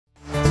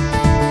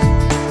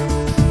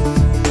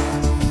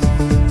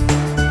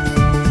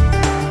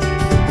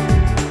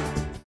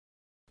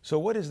So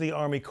what is the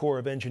Army Corps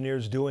of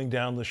Engineers doing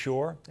down the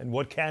shore, and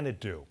what can it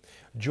do?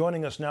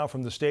 Joining us now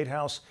from the State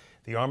House,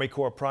 the Army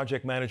Corps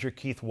Project Manager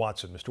Keith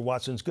Watson. Mr.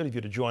 Watson, it's good of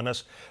you to join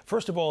us.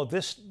 First of all, at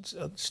this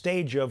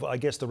stage of, I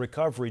guess, the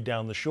recovery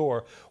down the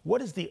shore,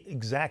 what is the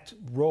exact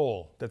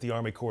role that the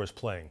Army Corps is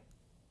playing?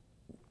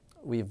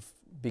 We've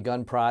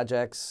begun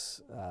projects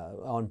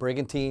on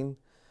Brigantine,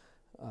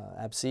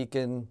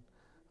 Absecon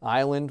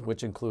Island,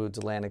 which includes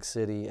Atlantic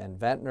City and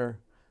Ventnor,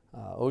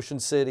 Ocean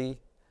City,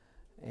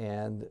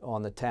 and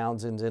on the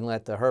Townsend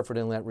Inlet, the Hereford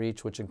Inlet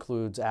Reach, which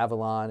includes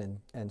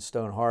Avalon and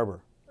Stone Harbor.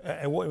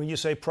 And when you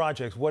say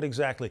projects, what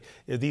exactly?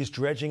 Are these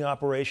dredging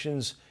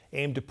operations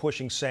aimed at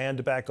pushing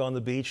sand back on the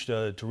beach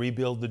to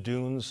rebuild the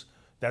dunes,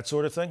 that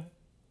sort of thing?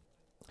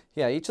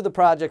 Yeah, each of the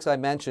projects I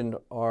mentioned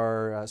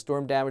are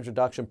storm damage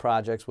reduction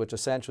projects, which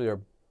essentially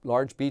are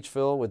large beach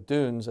fill with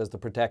dunes as the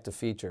protective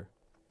feature.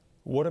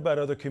 What about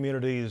other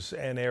communities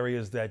and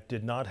areas that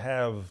did not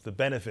have the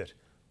benefit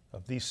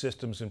of these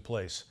systems in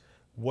place?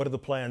 What are the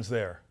plans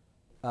there?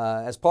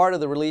 As part of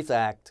the Relief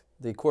Act,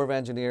 the Corps of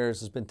Engineers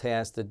has been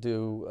tasked to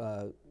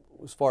do,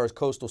 as far as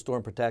coastal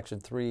storm protection,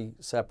 3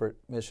 separate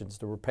missions: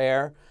 to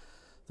repair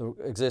the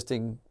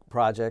existing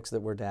projects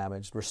that were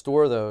damaged,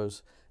 restore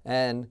those,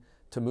 and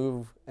to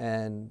move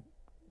and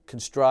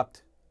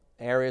construct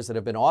areas that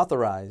have been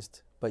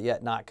authorized but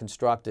yet not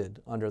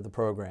constructed under the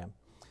program.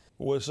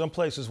 Well, some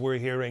places we're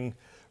hearing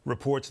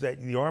reports that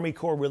the Army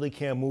Corps really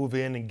can't move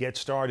in and get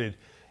started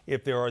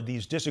if there are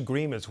these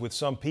disagreements with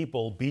some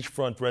people,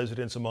 beachfront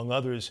residents among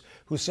others,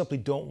 who simply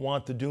don't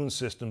want the dune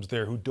systems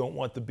there, who don't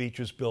want the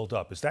beaches built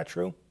up. Is that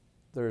true?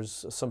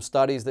 There's some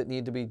studies that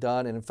need to be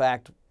done, and in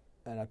fact,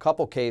 in a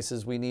couple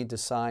cases, we need to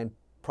sign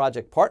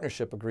project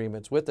partnership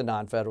agreements with the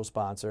non-federal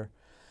sponsor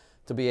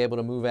to be able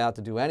to move out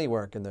to do any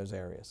work in those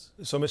areas.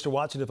 So, Mr.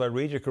 Watson, if I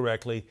read you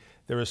correctly,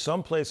 there are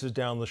some places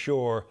down the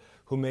shore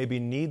who maybe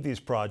need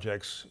these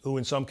projects, who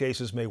in some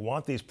cases may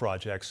want these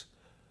projects,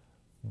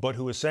 but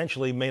who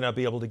essentially may not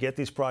be able to get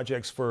these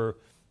projects for,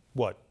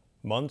 what,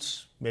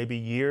 months, maybe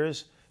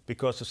years,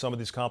 because of some of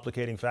these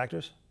complicating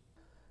factors?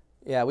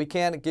 Yeah, we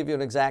can't give you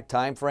an exact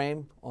time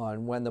frame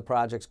on when the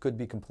projects could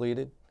be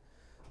completed,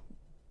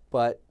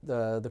 but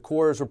the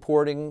Corps is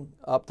reporting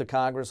up to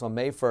Congress on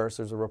May 1st.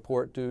 There's a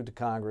report due to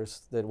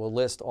Congress that will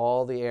list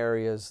all the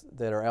areas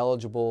that are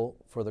eligible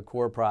for the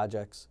Corps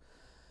projects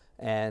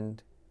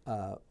and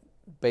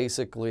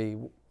basically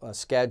a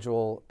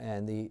schedule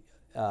and the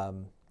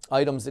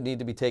items that need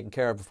to be taken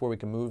care of before we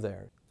can move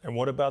there. And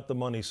what about the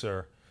money,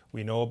 sir?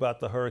 We know about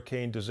the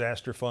hurricane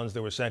disaster funds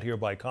that were sent here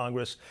by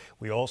Congress.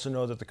 We also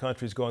know that the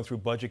country is going through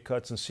budget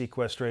cuts and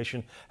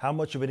sequestration. How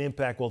much of an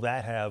impact will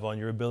that have on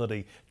your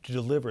ability to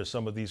deliver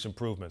some of these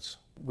improvements?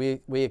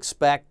 We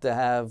expect to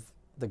have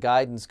the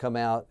guidance come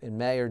out in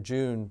May or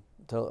June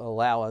to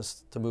allow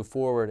us to move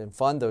forward and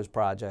fund those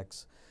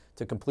projects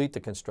to complete the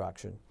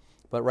construction.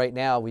 But right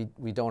now, we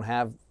don't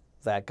have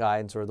that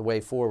guidance or the way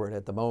forward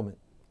at the moment.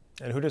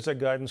 And who does that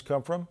guidance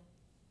come from?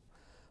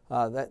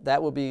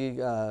 That will be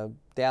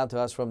down to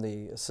us from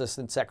the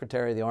Assistant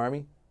Secretary of the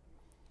Army,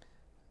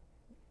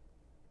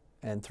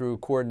 and through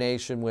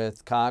coordination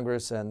with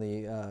Congress and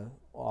the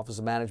Office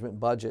of Management and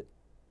Budget,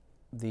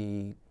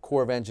 the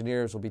Corps of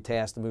Engineers will be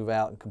tasked to move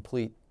out and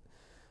complete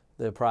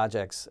the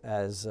projects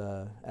as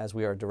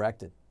we are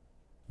directed.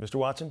 Mr.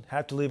 Watson,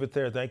 have to leave it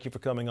there. Thank you for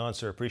coming on,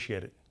 sir.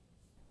 Appreciate it.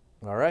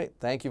 All right.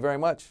 Thank you very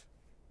much.